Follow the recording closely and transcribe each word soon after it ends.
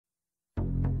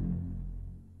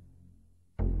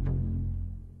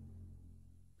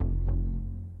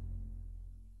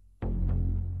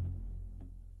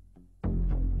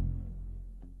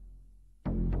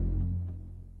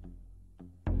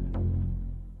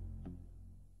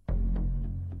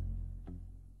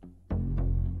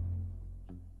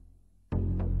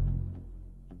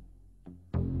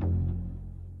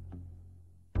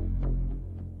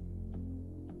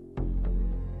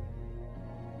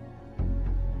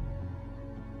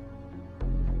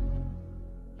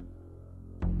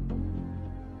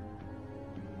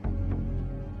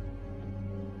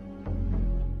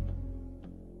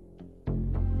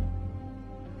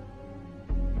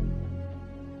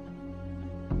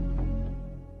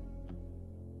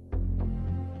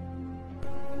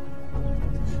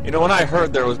You know, when I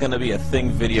heard there was going to be a Thing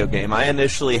video game, I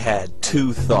initially had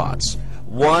two thoughts.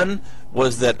 One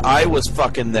was that I was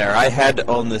fucking there. I had to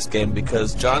own this game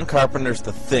because John Carpenter's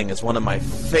The Thing is one of my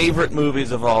favorite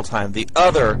movies of all time. The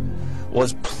other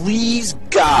was, please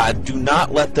God, do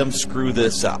not let them screw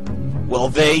this up. Well,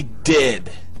 they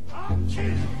did.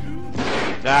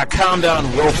 Calm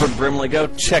down, Wilford Brimley. Go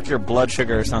check your blood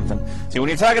sugar or something. See, when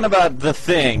you're talking about The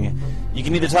Thing, you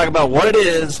can either talk about what it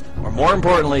is, or more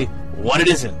importantly, what it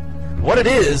isn't. What it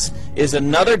is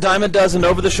another dime a dozen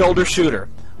over-the-shoulder shooter.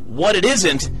 What it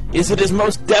isn't is it is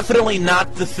most definitely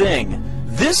not The Thing.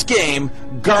 This game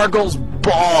gargles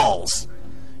balls.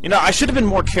 You know, I should have been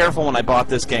more careful when I bought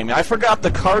this game. I forgot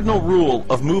the cardinal rule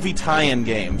of movie tie-in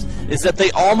games is that they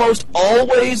almost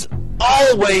always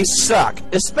suck,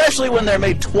 especially when they're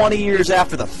made 20 years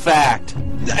after the fact.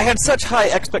 I had such high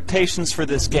expectations for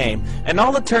this game, and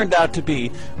all it turned out to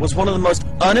be was one of the most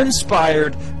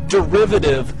uninspired,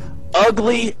 derivative,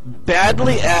 ugly,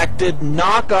 badly acted,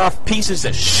 knockoff pieces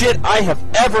of shit I have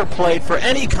ever played for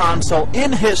any console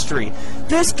in history.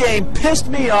 This game pissed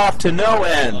me off to no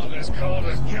end. Oh, this cold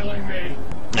is killing me.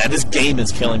 Yeah, this game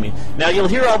is killing me. Now, you'll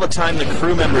hear all the time the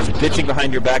crew members bitching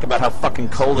behind your back about how fucking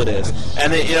cold it is.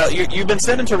 And, you know, you've been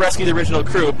sent in to rescue the original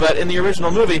crew, but in the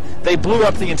original movie, they blew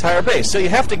up the entire base. So you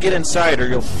have to get inside or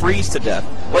you'll freeze to death.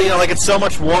 Well, you know, like it's so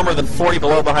much warmer than 40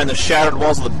 below behind the shattered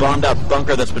walls of the bombed-out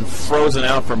bunker that's been frozen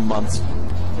out for months.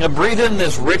 Now, breathe in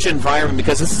this rich environment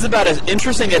because this is about as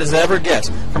interesting as it ever gets.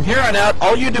 From here on out,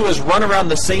 all you do is run around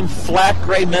the same flat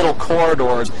gray metal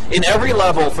corridors in every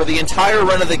level for the entire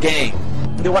run of the game.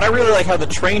 What I really like how the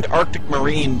trained Arctic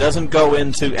Marine doesn't go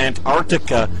into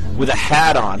Antarctica with a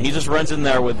hat on. He just runs in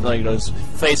there with, like, you know, his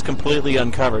face completely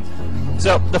uncovered.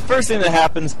 So the first thing that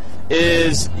happens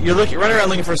is you're running around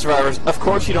looking for survivors. Of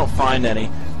course you don't find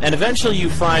any. And eventually you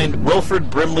find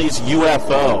Wilford Brimley's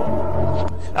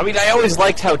UFO. I mean, I always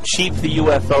liked how cheap the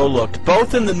UFO looked,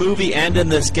 both in the movie and in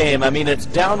this game. I mean, it's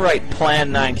downright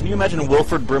Plan 9. Can you imagine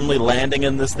Wilford Brimley landing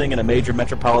in this thing in a major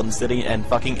metropolitan city and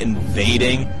fucking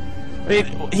invading? I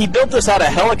mean, he built this out of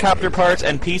helicopter parts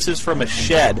and pieces from a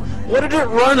shed. What did it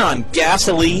run on?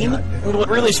 Gasoline? What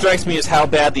really strikes me is how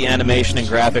bad the animation and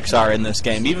graphics are in this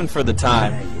game, even for the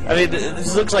time. I mean,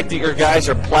 this looks like your guys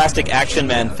are plastic Action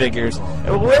Man figures.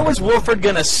 Where was Wilford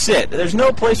gonna sit? There's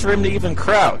no place for him to even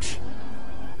crouch.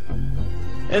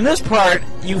 In this part,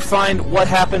 you find what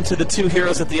happened to the two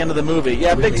heroes at the end of the movie.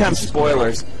 Yeah, big-time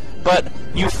spoilers. But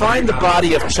you find the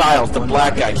body of Childs, the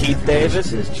black guy, Keith David.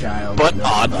 But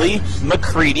oddly,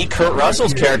 MacReady, Kurt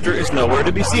Russell's character, is nowhere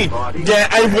to be seen.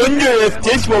 I wonder if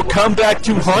this will come back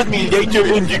to haunt me later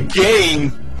in the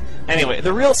game. Anyway,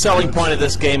 the real selling point of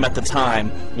this game at the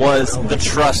time was the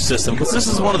trust system, because this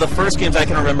is one of the first games I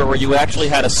can remember where you actually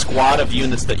had a squad of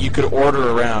units that you could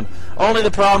order around. Only the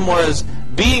problem was,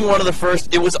 being one of the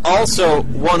first, it was also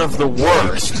one of the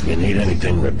worst. You need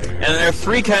anything repaired. And there are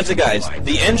three kinds of guys.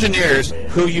 The engineers,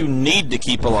 who you need to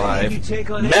keep alive.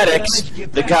 Medics,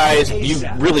 the guys you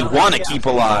really want to keep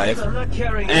alive.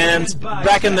 And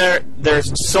back in there,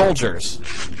 there's soldiers.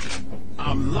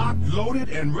 I'm locked, loaded,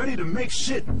 and ready to make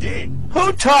shit dig.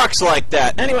 Who talks like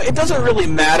that? Anyway, it doesn't really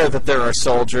matter that there are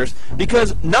soldiers,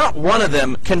 because not one of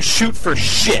them can shoot for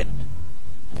shit.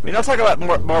 I mean, I'll talk about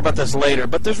more about this later,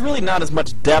 but there's really not as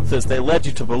much depth as they led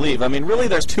you to believe. I mean, really,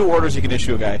 there's two orders you can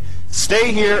issue a guy.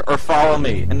 Stay here or follow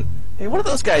me. And, hey, what are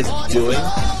those guys doing?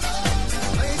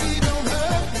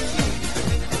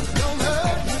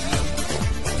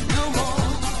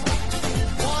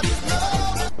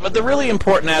 But the really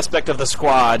important aspect of the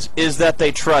squads is that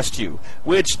they trust you,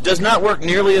 which does not work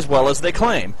nearly as well as they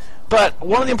claim. But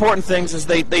one of the important things is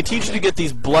they teach you to get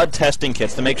these blood testing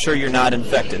kits to make sure you're not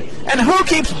infected. And who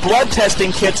keeps blood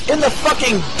testing kits in the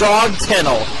fucking dog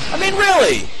kennel? I mean,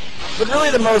 really? But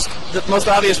really the most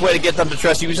obvious way to get them to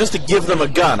trust you is just to give them a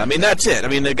gun. I mean, that's it. I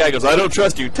mean, the guy goes, I don't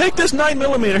trust you. Take this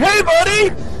 9mm. Hey,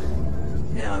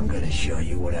 buddy! Now I'm gonna show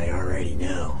you what I already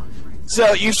know.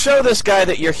 So you show this guy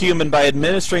that you're human by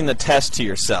administering the test to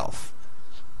yourself.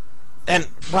 And,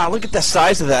 wow, look at the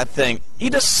size of that thing. He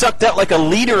just sucked out like a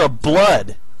liter of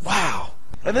blood. Wow.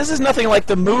 And this is nothing like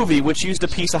the movie, which used a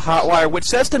piece of hot wire, which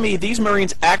says to me these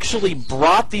Marines actually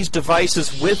brought these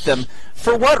devices with them.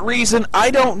 For what reason, I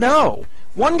don't know.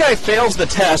 One guy fails the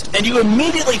test, and you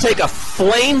immediately take a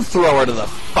flamethrower to the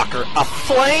fucker. A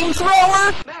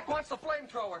flamethrower? Mac wants the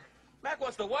flamethrower. Mac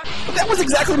wants the what? But that was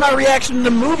exactly my reaction in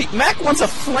the movie. Mac wants a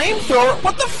flamethrower?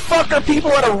 What the fuck are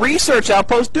people at a research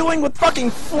outpost doing with fucking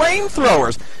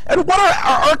flamethrowers? And what are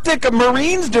our Arctic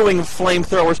Marines doing with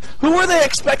flamethrowers? Who are they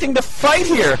expecting to fight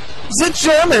here? The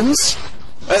Germans?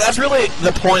 That's really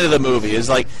the point of the movie, is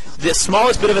like, the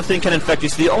smallest bit of a thing can infect you,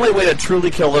 so the only way to truly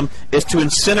kill them is to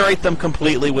incinerate them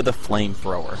completely with a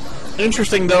flamethrower.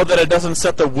 Interesting, though, that it doesn't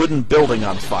set the wooden building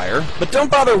on fire. But don't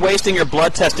bother wasting your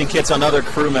blood testing kits on other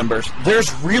crew members.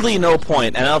 There's really no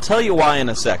point, and I'll tell you why in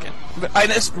a second. I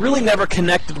just really never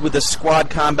connected with the squad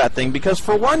combat thing, because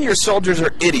for one, your soldiers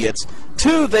are idiots.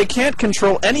 Two, they can't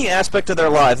control any aspect of their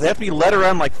lives. They have to be led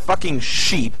around like fucking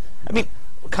sheep. I mean,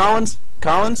 Collins?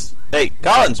 Hey,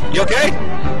 Collins, you okay?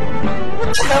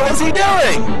 What the hell is he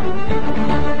doing?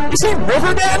 Is he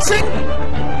river dancing?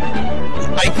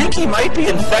 I think he might be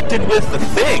infected with the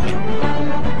thing.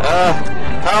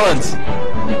 Collins,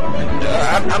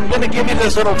 I'm gonna give you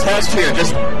this little test here.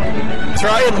 Just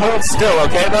try and hold still,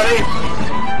 okay, buddy?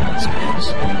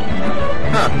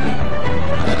 Huh.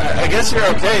 I guess you're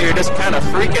okay. You're just kind of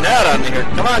freaking out on me here.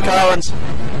 Come on, Collins.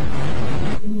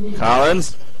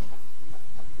 Collins?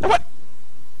 What?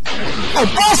 Oh,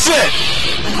 bullshit!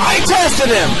 I tested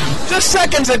him just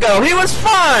seconds ago. He was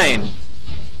fine.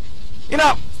 You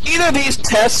know, either these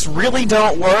tests really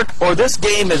don't work, or this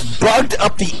game is bugged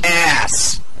up the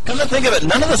ass. Come to think of it,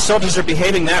 none of the soldiers are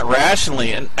behaving that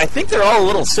rationally, and I think they're all a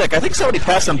little sick. I think somebody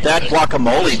passed some bad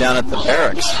guacamole down at the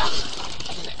barracks.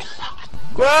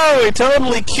 Whoa, he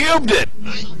totally cubed it!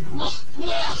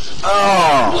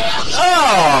 Oh,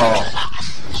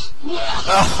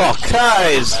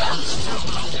 guys!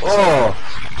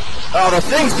 Oh, the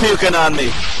thing's puking on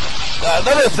me.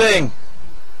 Another thing.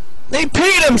 He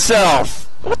peed himself!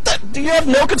 What the? Do you have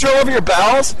no control over your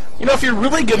bowels? You know, if you're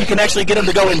really good, you can actually get him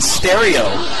to go in stereo.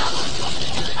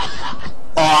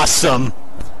 Awesome.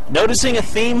 Noticing a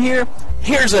theme here?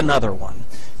 Here's another one.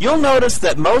 You'll notice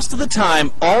that most of the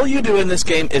time, all you do in this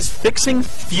game is fixing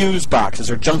fuse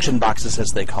boxes, or junction boxes as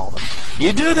they call them.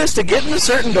 You do this to get into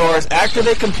certain doors,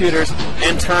 activate computers,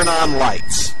 and turn on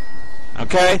lights.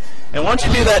 Okay? And once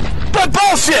you do that... But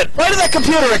bullshit! Why did that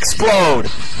computer explode?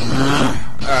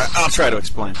 Alright, I'll try to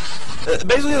explain.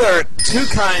 Basically, there are two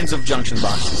kinds of junction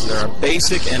boxes. There are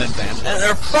basic and advanced. And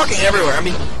they're fucking everywhere. I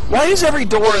mean, why is every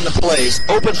door in the place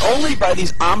open only by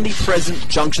these omnipresent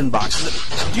junction boxes?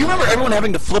 Do you remember everyone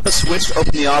having to flip a switch to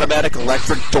open the automatic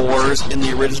electric doors in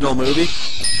the original movie?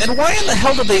 And why in the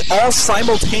hell did they all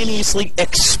simultaneously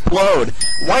explode?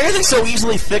 Why are they so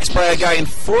easily fixed by a guy in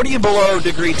 40 below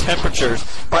degree temperatures,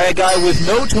 by a guy with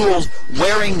no tools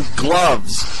wearing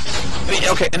gloves? I mean,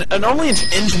 okay, and only an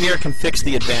engineer can fix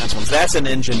the advanced ones. That's an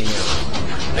engineer.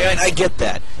 I get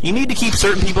that. You need to keep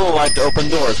certain people alive to open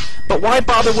doors. But why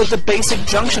bother with the basic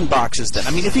junction boxes then?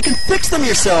 I mean, if you can fix them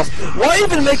yourself, why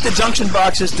even make the junction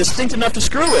boxes distinct enough to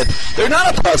screw with? They're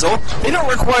not a puzzle. They don't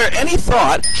require any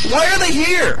thought. Why are they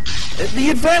here? The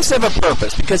advanced have a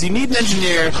purpose, because you need an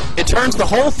engineer. It turns the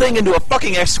whole thing into a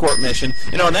fucking escort mission.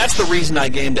 You know, and that's the reason I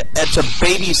gamed it, to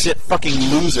babysit fucking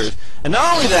losers. And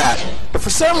not only that, but for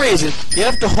some reason, you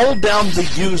have to hold down the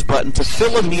use button to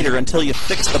fill a meter until you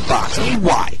fix the box. I mean,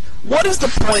 why? What is the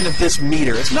point of this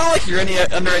meter? It's not like you're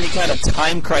under any kind of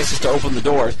time crisis to open the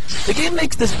doors. The game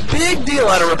makes this big deal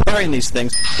out of repairing these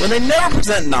things when they never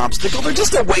present an obstacle. They're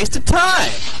just a waste of time.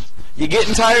 You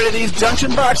getting tired of these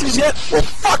junction boxes yet? Well,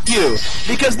 fuck you!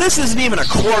 Because this isn't even a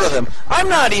quarter of them. I'm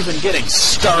not even getting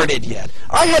started yet.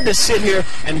 I had to sit here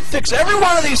and fix every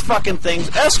one of these fucking things,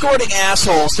 escorting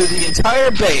assholes through the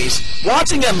entire base,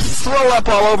 watching them throw up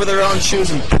all over their own shoes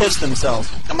and piss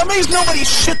themselves. I'm amazed nobody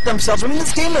shit themselves. I mean,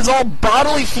 this game is all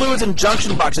bodily fluids and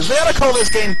junction boxes. They ought to call this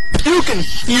game Puke and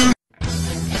Fuse.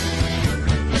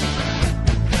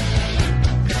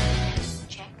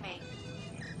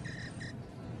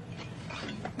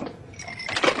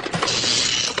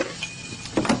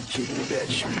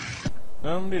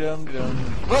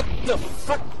 What the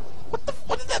fuck?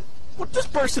 What did that? What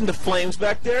just burst into flames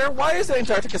back there? Why is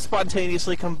Antarctica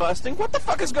spontaneously combusting? What the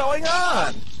fuck is going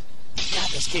on? God,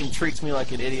 this game treats me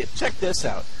like an idiot. Check this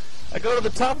out. I go to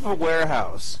the top of a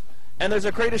warehouse, and there's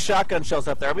a crate of shotgun shells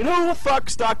up there. I mean, who the fuck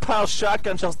stockpiles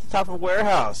shotgun shells at the top of a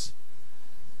warehouse?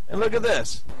 And look at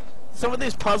this. Some of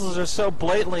these puzzles are so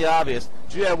blatantly obvious.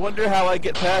 Gee, I wonder how I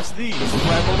get past these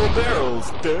flammable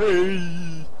barrels. Day.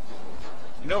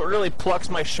 You know what really plucks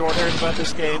my short hairs about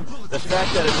this game? The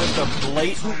fact that it's just a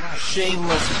blatant,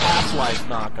 shameless Half-Life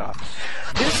knockoff.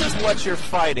 This is what you're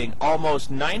fighting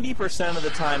almost 90% of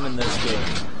the time in this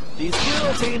game. These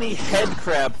little teeny head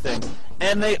crab things.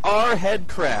 And they are head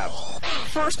crabs.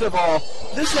 First of all,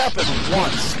 this happened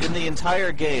once in the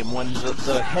entire game when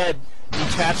the head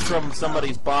detached from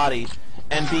somebody's body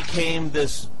and became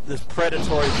this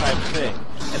predatory type thing.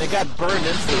 And it got burned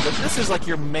into it. But this is like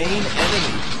your main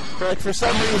enemy. For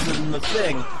some reason, the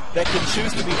thing that can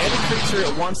choose to be any creature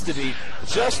it wants to be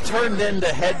just turned into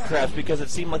head crabs because it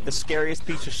seemed like the scariest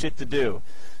piece of shit to do.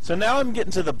 So now I'm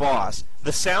getting to the boss.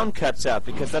 The sound cuts out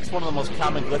because that's one of the most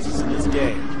common glitches in this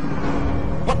game.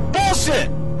 What bullshit!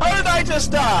 How did I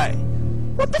just die?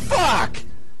 What the fuck?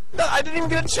 No, I didn't even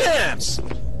get a chance!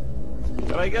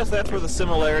 But I guess that's where the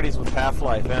similarities with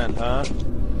Half-Life end, huh?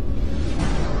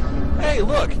 Hey,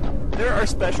 look! There are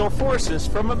special forces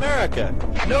from America.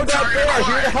 No doubt they are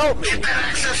here to help me. Keep that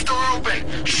access door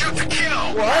open. Shoot to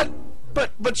kill. What?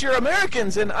 But you're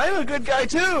Americans, and I'm a good guy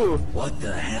too. What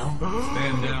the hell?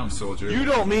 Stand down, soldier. You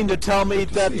don't mean to tell me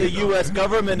that the U.S.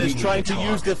 government is trying to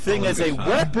use the thing as a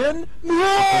weapon? I'm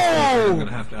No!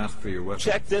 gonna have to ask for your weapon.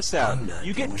 Check this out.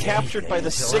 You get captured by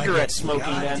the cigarette-smoking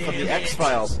man from the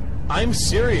X-Files. I'm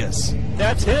serious.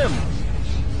 That's him.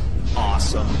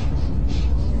 Awesome.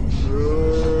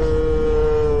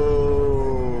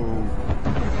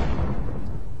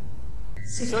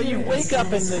 So you wake up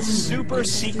in this super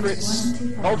secret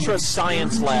ultra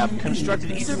science lab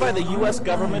constructed either by the US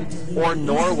government or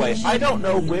Norway. I don't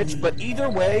know which, but either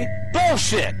way,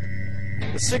 bullshit!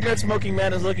 The cigarette smoking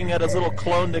man is looking at his little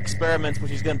cloned experiments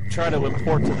which he's going to try to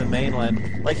import to the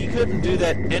mainland. Like he couldn't do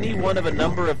that any one of a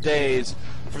number of days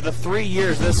for the 3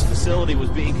 years this facility was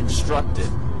being constructed.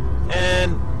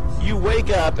 And you wake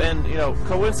up and, you know,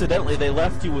 coincidentally they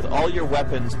left you with all your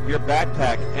weapons, your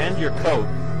backpack, and your coat,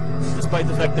 despite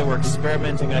the fact that we're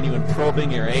experimenting on you and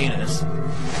probing your anus.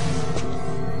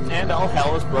 And all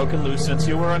hell is broken loose since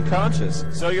you were unconscious,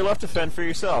 so you're left to fend for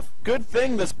yourself. Good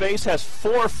thing this base has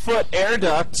 4-foot air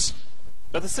ducts.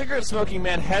 But the cigarette-smoking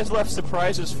man has left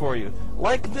surprises for you,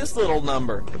 like this little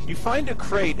number. You find a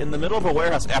crate in the middle of a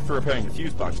warehouse after repairing the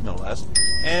fuse box, no less,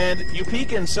 and you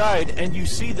peek inside and you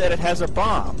see that it has a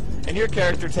bomb. And your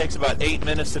character takes about 8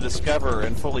 minutes to discover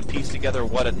and fully piece together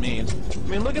what it means. I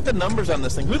mean, look at the numbers on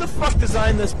this thing. Who the fuck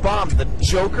designed this bomb? The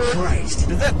Joker? Christ.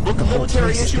 Does that look a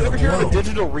military issue? Ever hear of a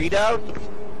digital readout?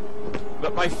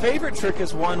 But my favorite trick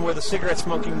is one where the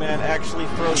cigarette-smoking man actually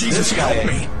throws this guy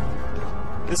in.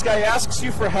 This guy asks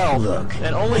you for help, Look,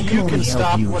 and only I can you can only help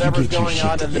stop you if you whatever's get your going shit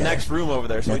on in the together. next room over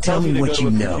there. So Now he tell tells you me to what go to you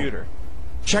a know. computer.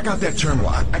 Check out that terminal.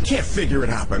 I can't figure it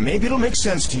out, but maybe it'll make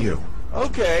sense to you.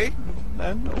 Okay,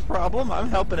 then no problem. I'm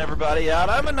helping everybody out.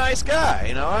 I'm a nice guy,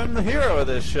 you know. I'm the hero of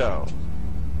this show.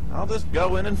 I'll just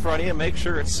go in front of you and make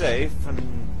sure it's safe. And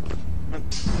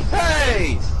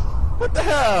hey, what the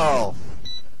hell?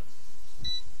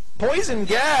 Poison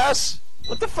gas?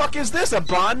 What the fuck is this? A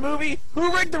Bond movie?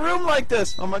 Who rigged the room like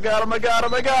this? Oh my god, oh my god, oh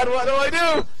my god, what do I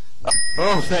do?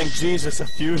 Oh, thank Jesus, a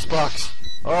fuse box.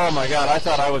 Oh my god, I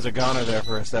thought I was a goner there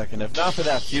for a second. If not for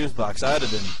that fuse box, I'd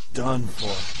have been done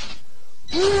for.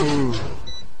 Woo.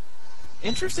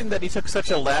 Interesting that he took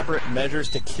such elaborate measures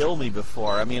to kill me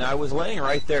before. I mean, I was laying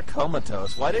right there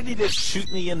comatose. Why didn't he just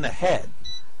shoot me in the head?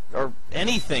 Or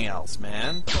anything else,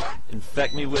 man.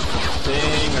 Infect me with the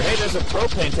thing, or hey, there's a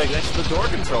propane tank next to the door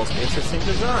controls. Interesting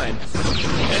design.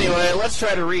 Anyway, let's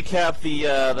try to recap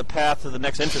the path to the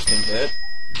next interesting bit.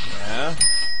 Yeah.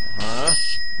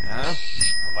 Yeah.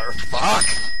 Motherfuck!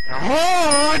 Come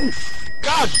on!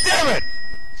 God damn it!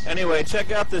 Anyway,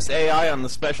 check out this AI on the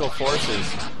Special Forces.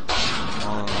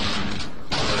 1,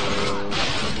 2,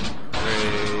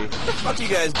 3. What the fuck are you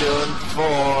guys doing? 4.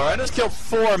 I just killed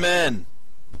 4 men.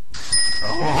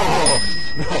 Oh,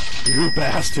 no, you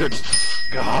bastards.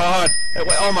 God. Hey,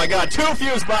 wait, oh my god, 2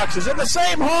 fuse boxes in the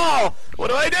same hall!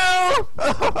 What do I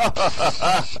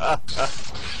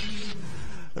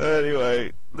do?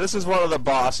 Anyway, this is one of the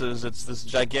bosses. It's this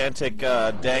gigantic,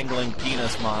 dangling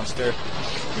penis monster.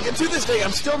 And to this day, I'm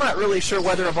still not really sure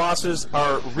whether the bosses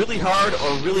are really hard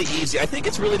or really easy. I think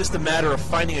it's really just a matter of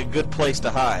finding a good place to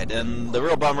hide. And the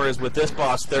real bummer is with this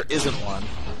boss, there isn't one.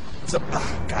 So,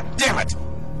 god damn it!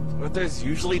 But there's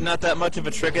usually not that much of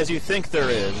a trick as you think there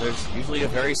is. There's usually a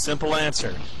very simple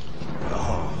answer.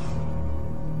 Oh.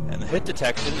 And the hit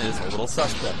detection is a little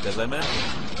suspect, as I mentioned.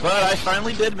 But I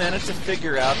finally did manage to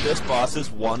figure out this boss's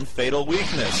one fatal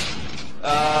weakness.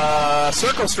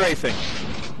 Circle strafing.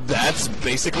 That's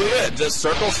basically it. Just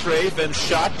circle strafe and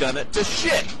shotgun it to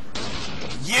shit.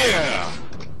 Yeah!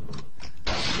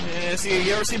 Yeah, see,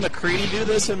 you ever see McCready do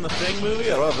this in the Thing movie?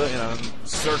 I love it, you know,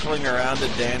 circling around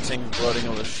and dancing, floating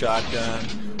with a shotgun.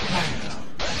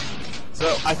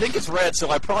 So, I think it's red,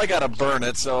 so I probably gotta burn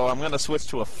it, so I'm gonna switch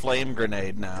to a flame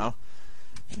grenade now.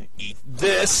 Eat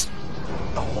this.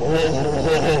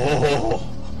 Oh!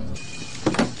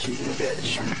 Cheating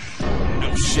bitch.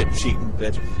 No shit, cheating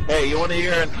bitch. Hey, you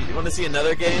wanna see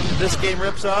another game this game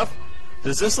rips off?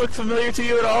 Does this look familiar to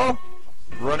you at all?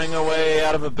 Running away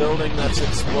out of a building that's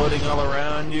exploding all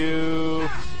around you.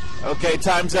 Okay,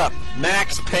 time's up.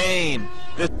 Max Payne.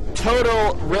 The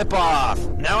total rip-off.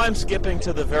 Now I'm skipping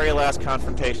to the very last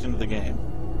confrontation of the game.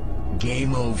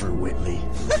 Game over, Whitley. Game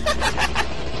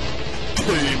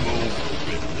over,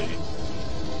 Whitley.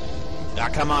 Ah,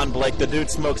 come on, Blake. The dude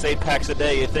smokes 8 packs a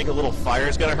day. You think a little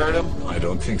fire's gonna hurt him? I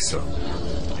don't think so.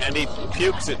 And he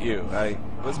pukes at you. I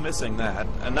was missing that.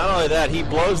 And not only that, he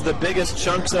blows the biggest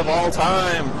chunks of all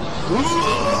time.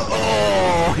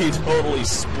 Oh, he totally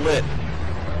split.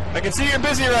 I can see you're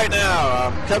busy right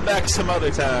now. Come back some other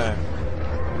time.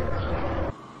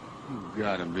 You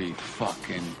gotta be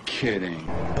fucking kidding.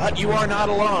 But you are not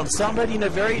alone. Somebody in a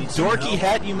very dorky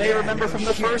hat you may remember from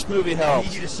the first movie I helps.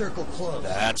 need you to circle close.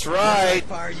 That's right.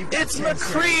 It's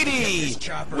McCready,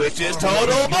 which is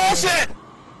total bullshit.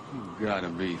 You gotta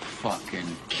be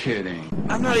fucking kidding.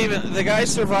 I'm not even... The guy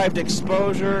survived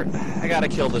exposure. I gotta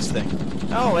kill this thing.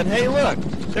 Oh, and hey, look.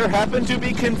 There happen to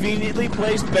be conveniently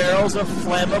placed barrels of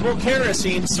flammable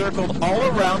kerosene circled all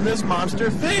around this monster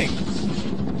thing.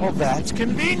 Well, that's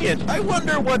convenient. I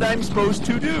wonder what I'm supposed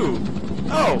to do.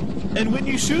 Oh, and when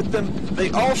you shoot them,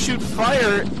 they all shoot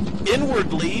fire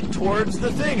inwardly towards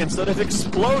the thing instead of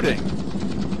exploding.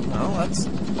 Well, that's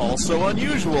also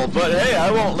unusual, but hey,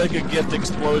 I won't lick a gift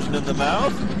explosion in the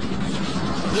mouth.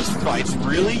 This fight's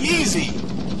really easy.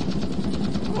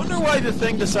 I wonder why the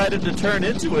thing decided to turn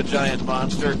into a giant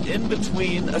monster in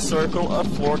between a circle of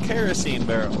 4 kerosene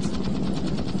barrels.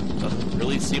 Doesn't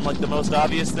really seem like the most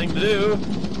obvious thing to do.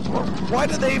 Or why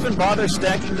did they even bother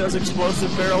stacking those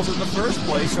explosive barrels in the first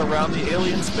place around the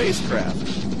alien spacecraft?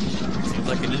 Seems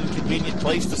like an inconvenient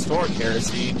place to store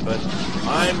kerosene, but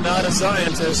I'm not a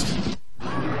scientist.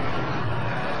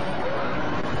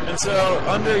 And so,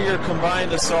 under your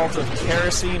combined assault of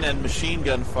kerosene and machine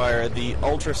gun fire, the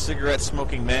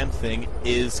ultra-cigarette-smoking man-thing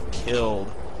is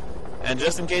killed. And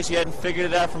just in case you hadn't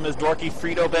figured it out from his dorky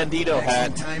Frito Bandito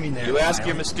hat, you ask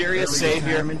your mysterious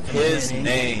savior his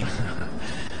name.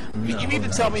 You mean to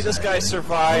tell me this guy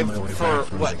survived for,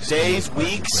 what, days,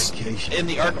 weeks in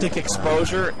the Arctic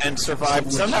exposure and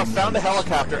survived, somehow found a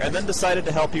helicopter, and then decided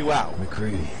to help you out?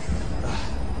 McCready.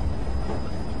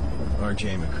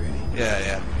 R.J. McCready.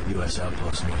 Yeah. U.S.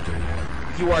 Outpost North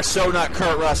 31. You are so not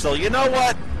Kurt Russell. You know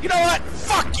what? You know what?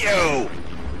 Fuck you!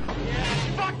 Yeah,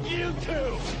 fuck you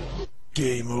too!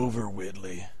 Game over,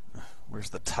 Whitley. Where's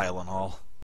the Tylenol?